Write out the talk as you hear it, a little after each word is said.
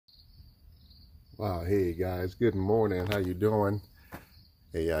Wow, hey guys, good morning. How you doing?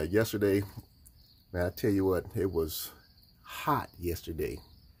 Hey, yesterday, man, I tell you what, it was hot yesterday,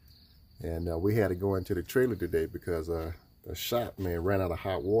 and we had to go into the trailer today because the shop, man, ran out of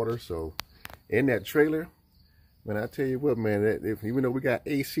hot water. So in that trailer, man, I tell you what, man, even though we got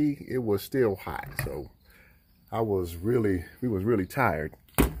AC, it was still hot. So we was really tired.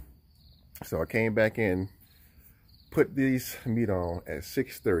 So I came back in, put these meat on at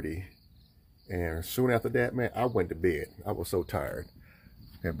 6:30. And soon after that, man, I went to bed. I was so tired.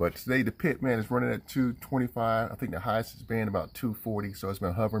 Yeah, but today the pit, man, is running at 225. I think the highest has been about 240. So it's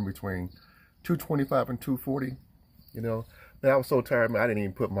been hovering between 225 and 240. You know, man, I was so tired, man. I didn't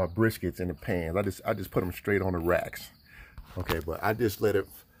even put my briskets in the pans. I just put them straight on the racks. Okay, but I just let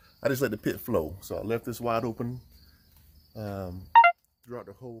the pit flow. So I left this wide open throughout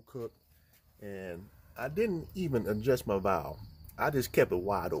the whole cook, and I didn't even adjust my valve. I just kept it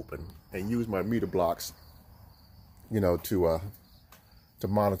wide open and used my meter blocks, you know, to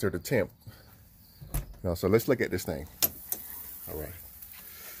monitor the temp. So let's look at this thing. All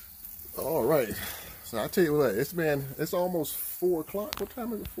right. So I tell you what, it's almost 4 o'clock. What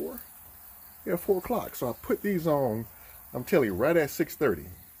time is it? 4? Yeah, 4 o'clock. So I put these on, I'm telling you, right at 6:30,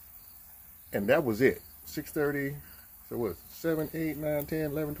 and that was it. 6:30. So what? 7, 8, 9, 10,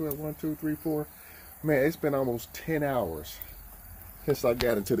 11, 12, 1, 2, 3, 4. Man, it's been almost 10 hours since I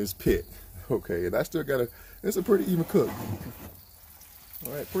got into this pit. Okay, and I still got it's a pretty even cook.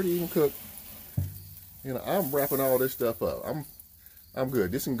 All right, pretty even cook. You know, I'm wrapping all this stuff up. I'm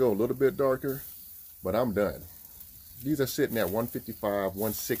good. This can go a little bit darker, but I'm done. These are sitting at 155,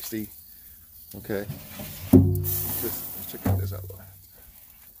 160. Okay. Let's check this out.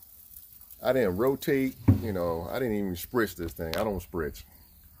 I didn't rotate, you know, I didn't even spritz this thing. I don't spritz.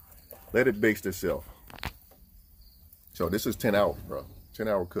 Let it bake itself. So this is 10 hours, bro.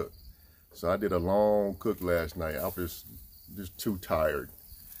 10-hour cook. So I did a long cook last night. I was just too tired.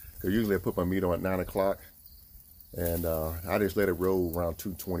 Because usually I put my meat on at 9 o'clock. And I just let it roll around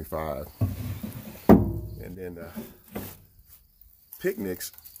 225. And then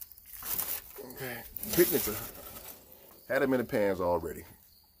picnics. Okay. Picnics had them in the pans already.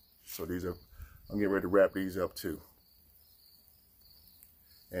 So I'm getting ready to wrap these up too.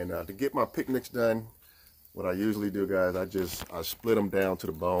 And to get my picnics done, what I usually do, guys, I split them down to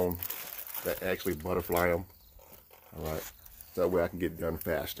the bone. That actually butterfly them. All right, so that way I can get done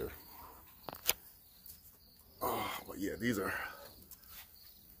faster. Oh, but yeah, these are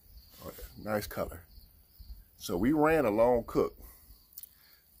nice color. So we ran a long cook,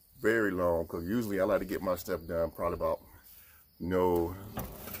 very long cook. Usually I like to get my stuff done probably about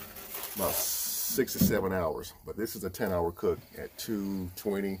 6 or 7 hours. But this is a 10-hour cook at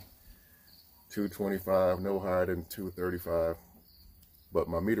 220. 225, no higher than 235, but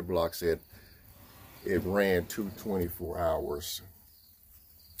my meter block said it ran 224 hours.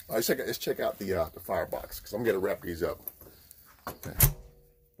 Let's check out the firebox, because I'm gonna wrap these up. Okay.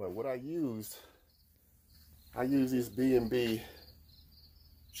 But what I used this B&B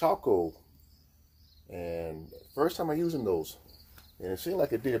charcoal, and first time I'm using those, and it seemed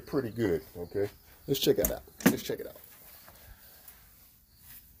like it did pretty good. Okay, let's check it out. Let's check it out.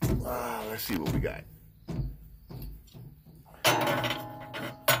 Let's see what we got.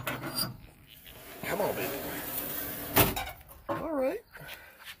 Come on, baby. All right.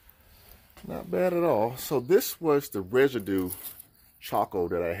 Not bad at all. So this was the residue charcoal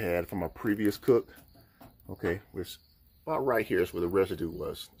that I had from my previous cook. Okay, which about right here is where the residue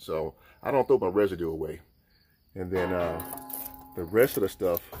was. So I don't throw my residue away. And then the rest of the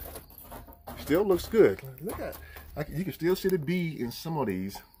stuff still looks good. Look at it. You can still see the bee in some of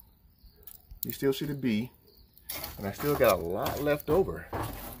these. You still see the bee, and I still got a lot left over.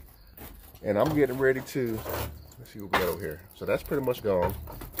 And I'm getting ready to, let's see what we got over here. So that's pretty much gone.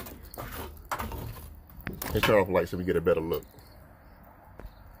 Let's turn off the light so we get a better look.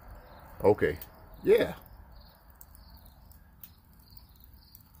 Okay, yeah.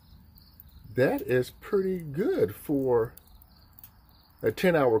 That is pretty good for a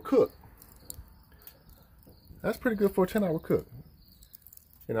 10-hour cook. That's pretty good for a 10-hour cook.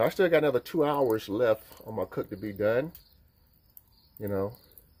 You know, I still got another 2 hours left on my cook to be done, you know,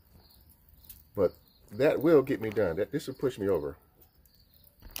 but that will get me done. This will push me over.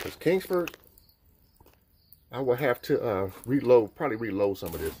 Because Kingsford, I will have to probably reload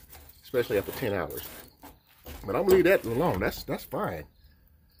some of this, especially after 10 hours. But I'm gonna leave that alone. That's fine.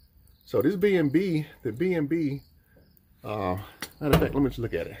 So this B&B, the B&B, matter of fact, let me just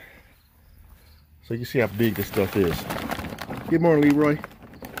look at it. So you can see how big this stuff is. Good morning, Leroy.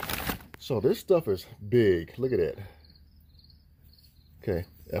 So this stuff is big. Look at that. Okay,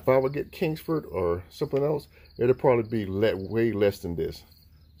 If I would get Kingsford or something else, it'd probably be way less than this.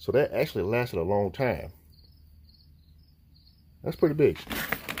 So that actually lasted a long time. That's pretty big.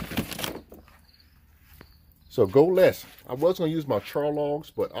 So go less. I was going to use my char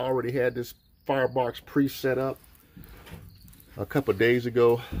logs, but I already had this firebox pre-set up a couple of days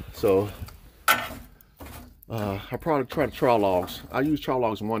ago. So I probably tried the char logs. I used char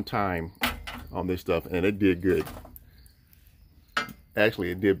logs one time on this stuff, and it did good.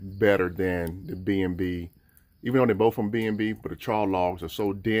 Actually, it did better than the B&B. Even though they're both from B&B, but the char logs are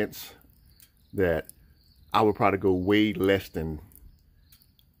so dense that I would probably go way less than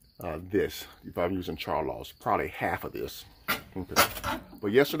this if I'm using char logs. Probably half of this. Okay.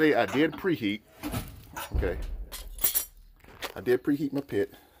 But yesterday I did preheat. Okay. I did preheat my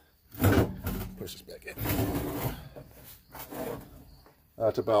pit. Push this back in.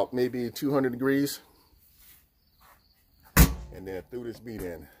 It's about maybe 200 degrees. And then threw this meat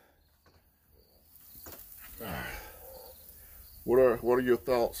in. What are your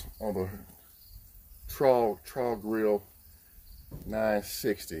thoughts on the Trawl Grill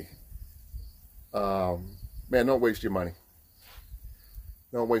 960? Man, don't waste your money.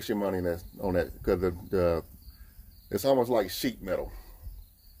 Don't waste your money on that, because it's almost like sheet metal.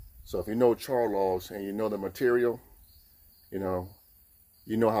 So if you know char logs and you know the material, you know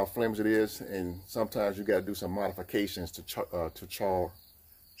how flimsy it is, and sometimes you got to do some modifications to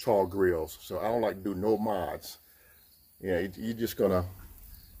char grills. So I don't like to do no mods. Yeah, you're just gonna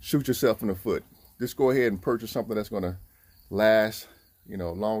shoot yourself in the foot. Just go ahead and purchase something that's gonna last, a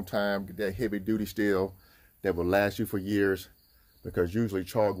long time. Get that heavy duty steel that will last you for years. Because usually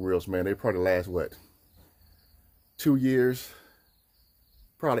char grills, man, they probably last what? 2 years.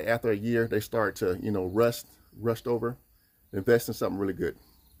 Probably after a year, they start to, rust over. Invest in something really good.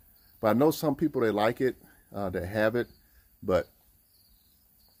 But I know some people, they like it, that have it, but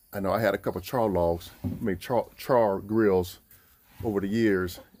I know I had a couple char logs, char grills over the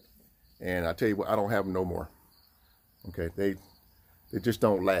years, and I tell you what, I don't have them no more. Okay, they just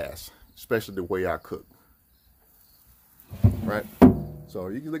don't last, especially the way I cook. Right? So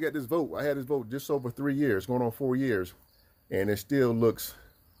you can look at this Vault. I had this Vault just over 3 years, going on 4 years, and it still looks,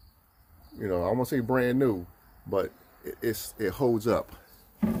 I won't say brand new, but it holds up.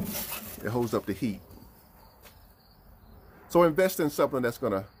 It holds up the heat. So invest in something that's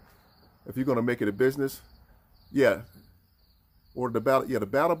gonna, if you're gonna make it a business, yeah. Or the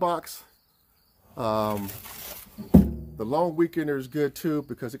battle box. The long weekender is good too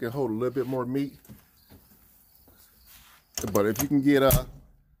because it can hold a little bit more meat. But if you can get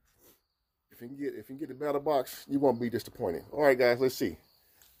the battle box, you won't be disappointed. All right, guys, let's see.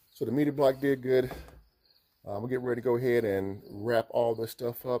 So the meter block did good. I'm getting ready to go ahead and wrap all this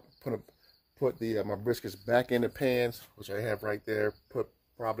stuff up. Put my briskets back in the pans, which I have right there. Put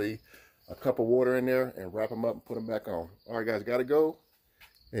probably a cup of water in there and wrap them up and put them back on. All right, guys, gotta go.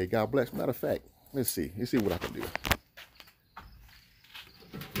 Hey, God bless. Matter of fact, let's see what I can do.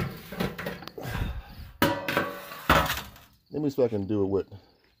 Let me see if I can do it with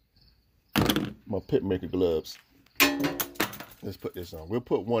my Pitmaker gloves. Let's put this on. We'll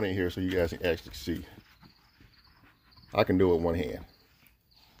put one in here so you guys can actually see. I can do it with one hand.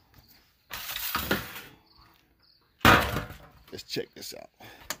 Let's check this out.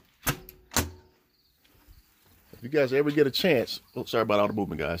 If you guys ever get a chance, oh, sorry about all the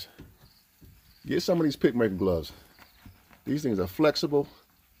movement, guys. Get some of these Pitmaker gloves. These things are flexible,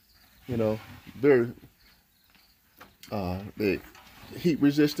 very they heat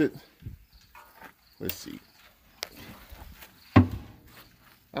resistant. Let's see.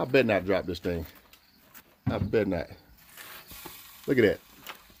 I bet not drop this thing. I bet not. Look at that.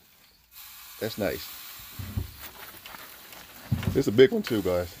 That's nice. This is a big one too,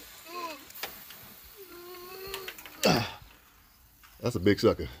 guys. That's a big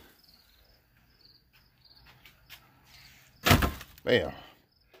sucker. Bam.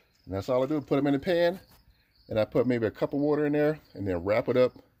 And that's all I do. Put them in the pan, and I put maybe a cup of water in there, and then wrap it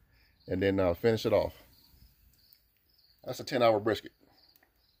up, and then finish it off. That's a 10-hour brisket.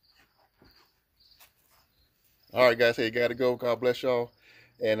 All right, guys. Hey, gotta go. God bless y'all.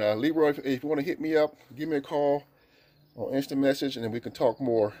 And Leroy, if you want to hit me up, give me a call on instant message, and then we can talk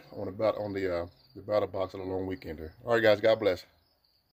more on the battle box of the long weekender. All right, guys. God bless.